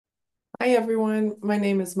Hi everyone, my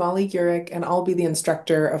name is Molly Yurick and I'll be the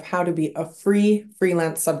instructor of how to be a free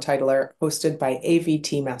freelance subtitler hosted by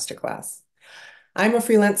AVT Masterclass. I'm a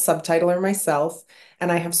freelance subtitler myself,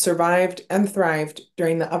 and I have survived and thrived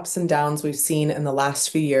during the ups and downs we've seen in the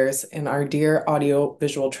last few years in our dear audio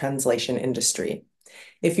visual translation industry.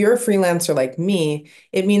 If you're a freelancer like me,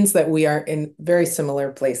 it means that we are in very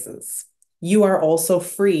similar places. You are also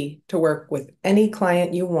free to work with any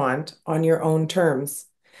client you want on your own terms.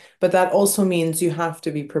 But that also means you have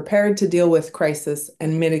to be prepared to deal with crisis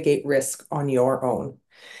and mitigate risk on your own.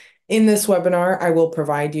 In this webinar, I will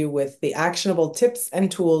provide you with the actionable tips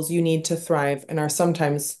and tools you need to thrive in our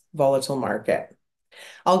sometimes volatile market.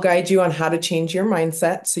 I'll guide you on how to change your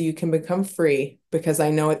mindset so you can become free, because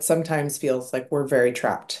I know it sometimes feels like we're very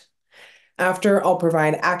trapped. After, I'll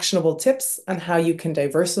provide actionable tips on how you can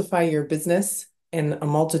diversify your business in a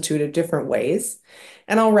multitude of different ways.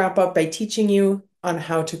 And I'll wrap up by teaching you on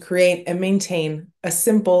how to create and maintain a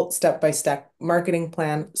simple step-by-step marketing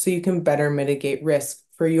plan so you can better mitigate risk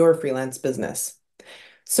for your freelance business.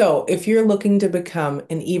 So if you're looking to become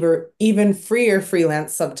an even freer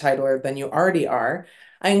freelance subtitler than you already are,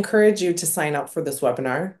 I encourage you to sign up for this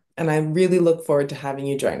webinar, and I really look forward to having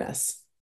you join us.